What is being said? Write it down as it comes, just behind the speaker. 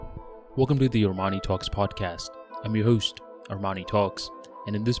Welcome to the Armani Talks podcast. I'm your host, Armani Talks,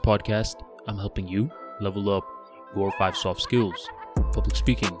 and in this podcast, I'm helping you level up your 5 soft skills: public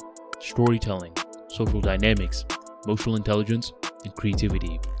speaking, storytelling, social dynamics, emotional intelligence, and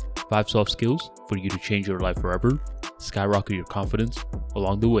creativity. 5 soft skills for you to change your life forever, skyrocket your confidence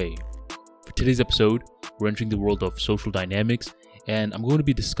along the way. For today's episode, we're entering the world of social dynamics, and I'm going to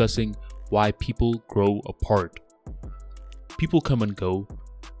be discussing why people grow apart. People come and go,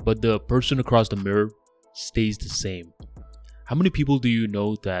 but the person across the mirror stays the same. How many people do you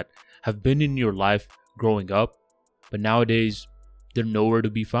know that have been in your life growing up, but nowadays they're nowhere to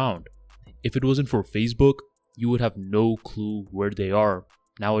be found? If it wasn't for Facebook, you would have no clue where they are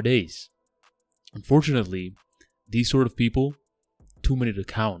nowadays. Unfortunately, these sort of people, too many to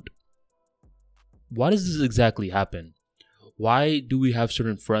count. Why does this exactly happen? Why do we have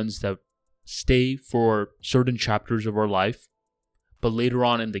certain friends that stay for certain chapters of our life, but later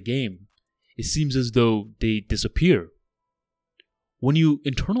on in the game, it seems as though they disappear? When you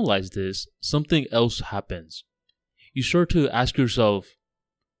internalize this, something else happens. You start to ask yourself,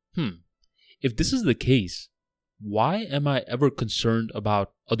 if this is the case, why am I ever concerned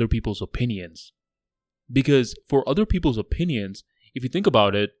about other people's opinions? Because for other people's opinions, if you think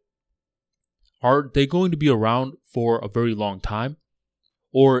about it, are they going to be around for a very long time?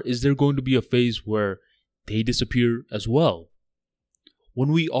 Or is there going to be a phase where they disappear as well?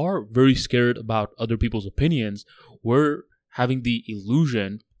 When we are very scared about other people's opinions, we're having the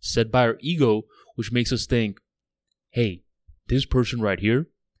illusion set by our ego, which makes us think, hey, this person right here,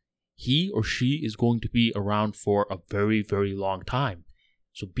 he or she is going to be around for a very, very long time.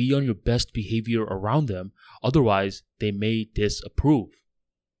 So be on your best behavior around them, otherwise they may disapprove.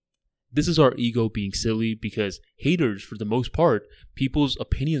 This is our ego being silly, because haters, for the most part, people's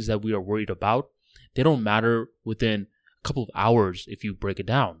opinions that we are worried about, they don't matter within couple of hours if you break it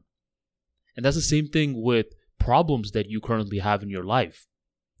down. And that's the same thing with problems that you currently have in your life.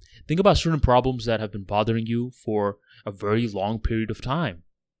 Think about certain problems that have been bothering you for a very long period of time.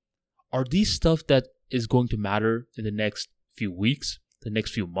 Are these stuff that is going to matter in the next few weeks, the next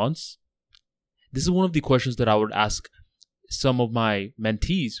few months? This is one of the questions that I would ask some of my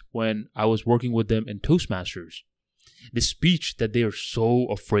mentees when I was working with them in Toastmasters. The speech that they are so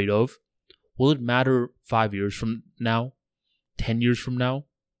afraid of, will it matter 5 years from now? 10 years from now?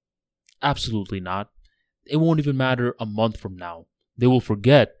 Absolutely not. It won't even matter a month from now. They will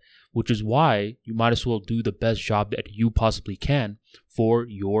forget, which is why you might as well do the best job that you possibly can for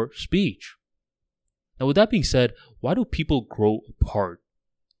your speech. Now, with that being said, why do people grow apart?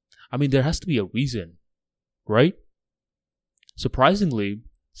 I mean, there has to be a reason, right? Surprisingly,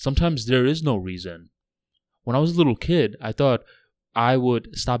 sometimes there is no reason. When I was a little kid, I thought I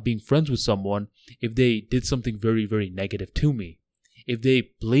would stop being friends with someone if they did something very, very negative to me, if they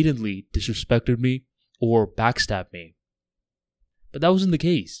blatantly disrespected me or backstabbed me. But that wasn't the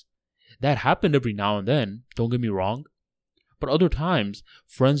case. That happened every now and then, don't get me wrong. But other times,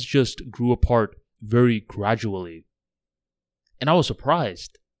 friends just grew apart very gradually. And I was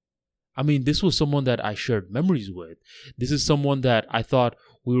surprised. I mean, this was someone that I shared memories with. This is someone that I thought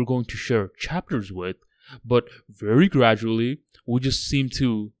we were going to share chapters with, but very gradually, we just seem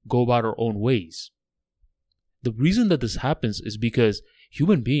to go about our own ways. The reason that this happens is because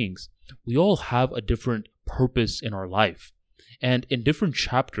human beings, we all have a different purpose in our life. And in different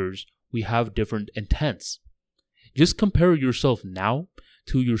chapters, we have different intents. Just compare yourself now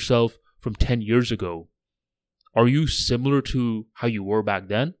to yourself from 10 years ago. Are you similar to how you were back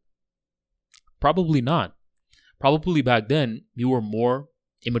then? Probably not. Probably back then, you were more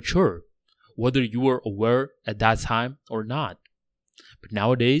immature, whether you were aware at that time or not. But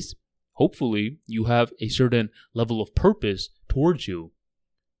nowadays, hopefully, you have a certain level of purpose towards you.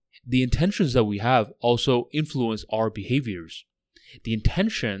 The intentions that we have also influence our behaviors. The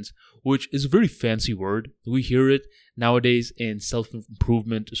intentions, which is a very fancy word, we hear it nowadays in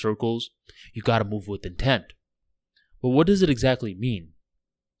self-improvement circles. You gotta move with intent. But what does it exactly mean?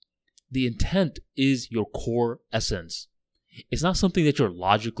 The intent is your core essence. It's not something that you're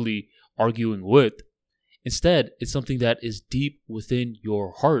logically arguing with. Instead, it's something that is deep within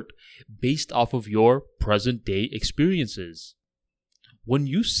your heart based off of your present day experiences. When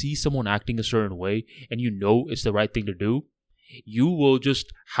you see someone acting a certain way and you know it's the right thing to do, you will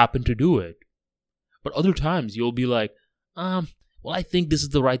just happen to do it. But other times you'll be like, I think this is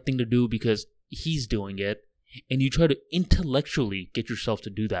the right thing to do because he's doing it. And you try to intellectually get yourself to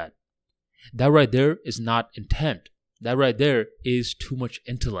do that. That right there is not intent. That right there is too much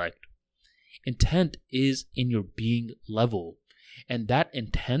intellect. Intent is in your being level. And that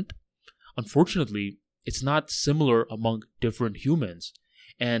intent, unfortunately, it's not similar among different humans.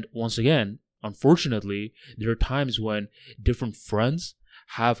 And once again, unfortunately, there are times when different friends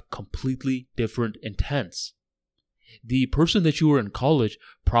have completely different intents. The person that you were in college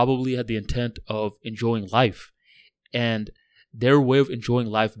probably had the intent of enjoying life, and their way of enjoying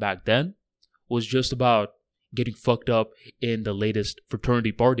life back then was just about getting fucked up in the latest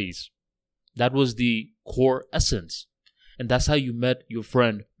fraternity parties. That was the core essence. And that's how you met your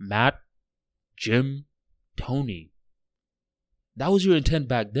friend Matt, Jim, Tony. That was your intent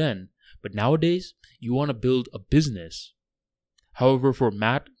back then, but nowadays you want to build a business. However, for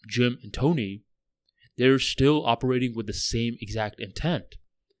Matt, Jim, and Tony, they're still operating with the same exact intent.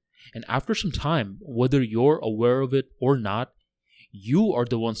 And after some time, whether you're aware of it or not, you are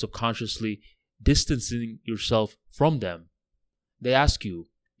the one subconsciously distancing yourself from them. They ask you,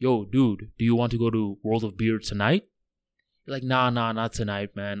 yo, dude, do you want to go to World of Beer tonight? You're like, nah, not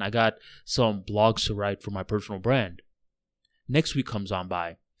tonight, man. I got some blogs to write for my personal brand. Next week comes on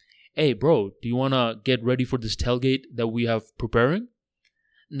by. Hey, bro, do you want to get ready for this tailgate that we have preparing?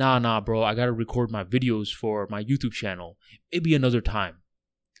 Nah, bro, I got to record my videos for my YouTube channel. Maybe another time.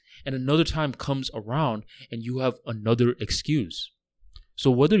 And another time comes around and you have another excuse. So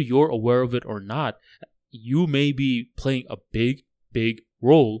whether you're aware of it or not, you may be playing a big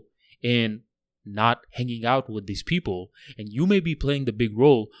role in not hanging out with these people. And you may be playing the big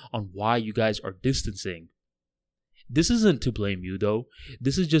role on why you guys are distancing. This isn't to blame you though.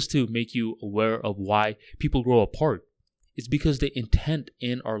 This is just to make you aware of why people grow apart. It's because the intent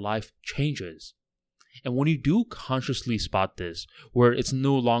in our life changes. And when you do consciously spot this, where it's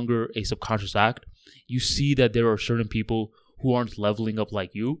no longer a subconscious act, you see that there are certain people who aren't leveling up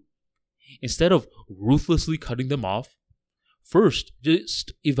like you. Instead of ruthlessly cutting them off, first,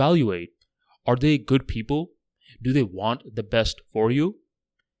 just evaluate. Are they good people? Do they want the best for you?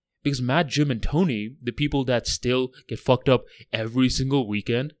 Because Matt, Jim, and Tony, the people that still get fucked up every single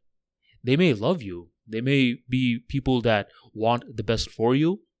weekend, they may love you. They may be people that want the best for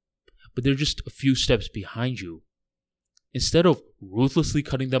you, but they're just a few steps behind you. Instead of ruthlessly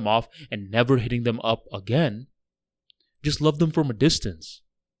cutting them off and never hitting them up again, just love them from a distance.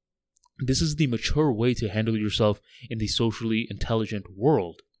 This is the mature way to handle yourself in the socially intelligent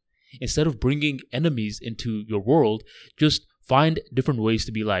world. Instead of bringing enemies into your world, just find different ways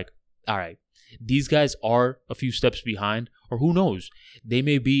to be like, all right, these guys are a few steps behind, or who knows, they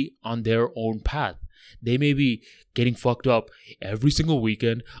may be on their own path. They may be getting fucked up every single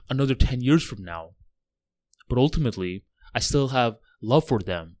weekend another 10 years from now. But ultimately, I still have love for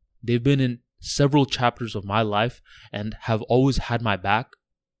them. They've been in several chapters of my life and have always had my back.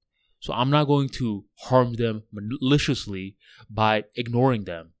 So I'm not going to harm them maliciously by ignoring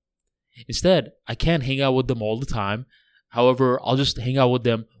them. Instead, I can't hang out with them all the time. However, I'll just hang out with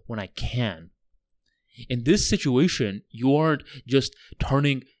them when I can. In this situation, you aren't just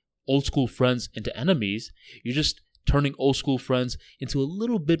turning old school friends into enemies. You're just turning old school friends into a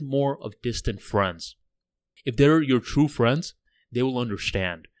little bit more of distant friends. If they're your true friends, they will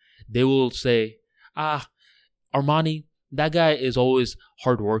understand. They will say, Armani, that guy is always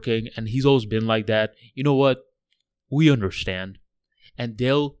hardworking and he's always been like that. You know what? We understand. And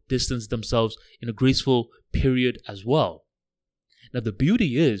they'll distance themselves in a graceful period as well. Now, the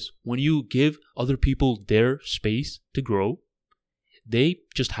beauty is when you give other people their space to grow, they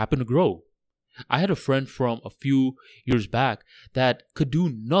just happen to grow. I had a friend from a few years back that could do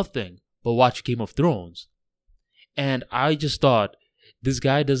nothing but watch Game of Thrones. And I just thought, this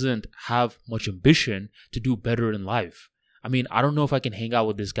guy doesn't have much ambition to do better in life. I mean, I don't know if I can hang out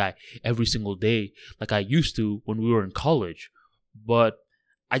with this guy every single day like I used to when we were in college. But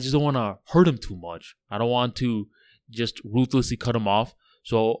I just don't want to hurt him too much. I don't want to just ruthlessly cut him off,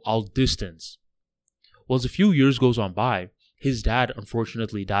 so I'll distance. Well, as a few years goes on by, his dad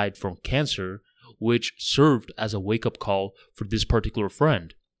unfortunately died from cancer, which served as a wake-up call for this particular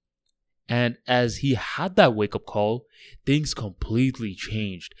friend. And as he had that wake-up call, things completely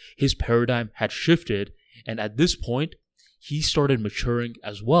changed. His paradigm had shifted, and at this point, he started maturing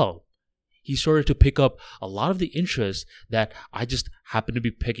as well. He started to pick up a lot of the interests that I just happened to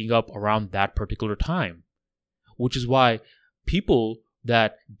be picking up around that particular time. Which is why people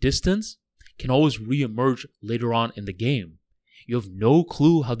that distance can always re-emerge later on in the game. You have no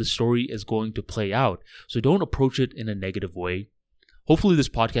clue how the story is going to play out, so don't approach it in a negative way. Hopefully this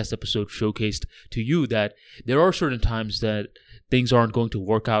podcast episode showcased to you that there are certain times that things aren't going to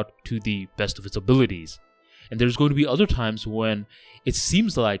work out to the best of its abilities. And there's going to be other times when it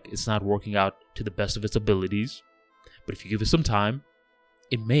seems like it's not working out to the best of its abilities. But if you give it some time,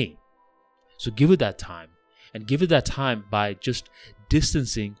 it may. So give it that time. And give it that time by just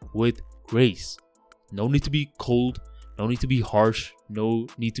distancing with grace. No need to be cold. No need to be harsh, no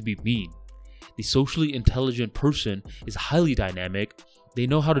need to be mean. The socially intelligent person is highly dynamic. They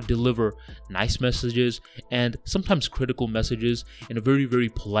know how to deliver nice messages and sometimes critical messages in a very, very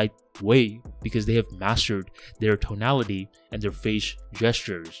polite way because they have mastered their tonality and their face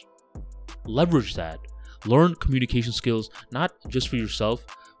gestures. Leverage that. Learn communication skills not just for yourself,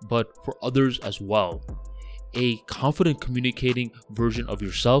 but for others as well. A confident communicating version of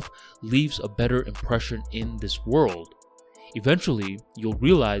yourself leaves a better impression in this world. Eventually, you'll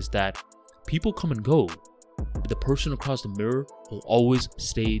realize that people come and go, but the person across the mirror will always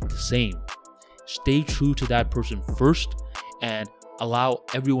stay the same. Stay true to that person first and allow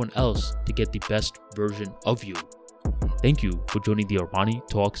everyone else to get the best version of you. Thank you for joining the Armani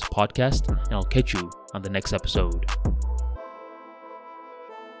Talks podcast, and I'll catch you on the next episode.